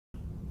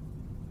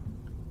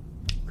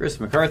Chris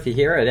McCarthy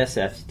here at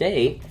SF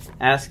State,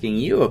 asking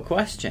you a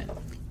question.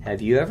 Have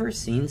you ever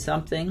seen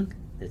something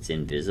that's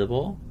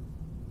invisible?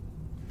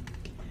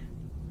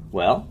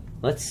 Well,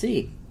 let's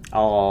see.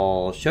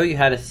 I'll show you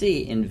how to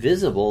see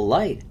invisible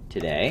light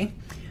today.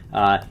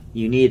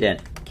 You need a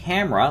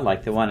camera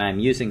like the one I'm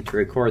using to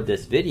record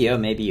this video.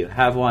 Maybe you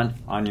have one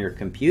on your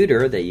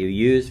computer that you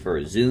use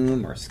for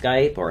Zoom or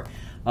Skype or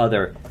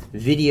other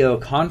video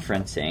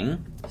conferencing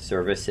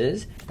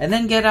services, and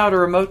then get out a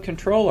remote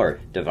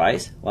controller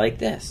device like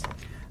this.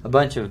 A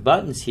bunch of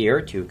buttons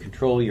here to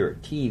control your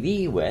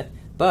TV with,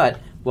 but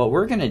what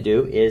we're going to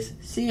do is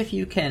see if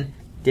you can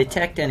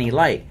detect any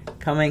light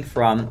coming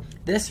from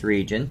this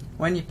region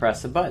when you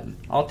press a button.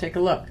 I'll take a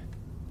look.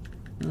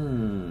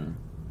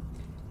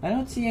 I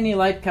don't see any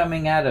light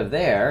coming out of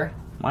there.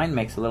 Mine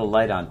makes a little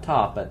light on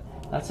top, but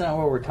that's not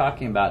what we're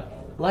talking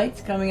about.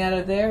 Lights coming out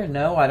of there?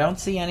 No, I don't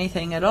see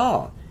anything at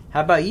all.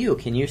 How about you?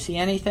 Can you see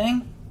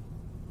anything?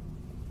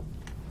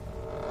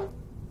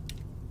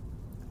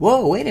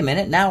 Whoa, wait a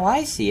minute. Now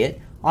I see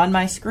it on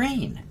my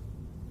screen.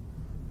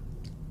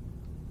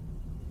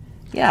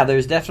 Yeah,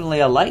 there's definitely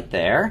a light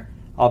there.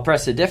 I'll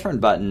press a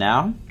different button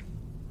now.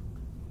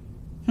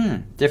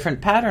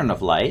 Different pattern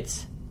of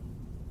lights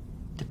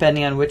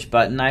depending on which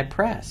button I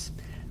press.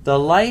 The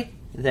light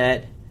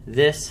that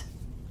this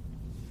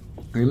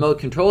remote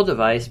control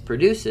device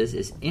produces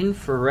is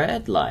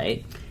infrared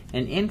light,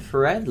 and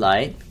infrared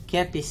light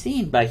can't be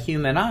seen by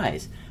human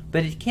eyes,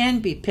 but it can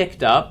be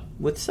picked up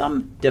with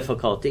some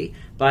difficulty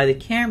by the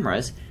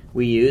cameras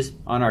we use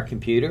on our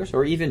computers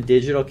or even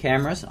digital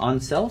cameras on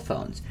cell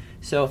phones.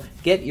 So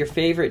get your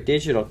favorite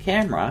digital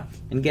camera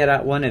and get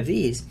out one of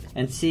these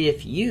and see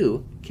if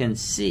you can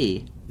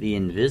see the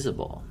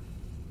invisible.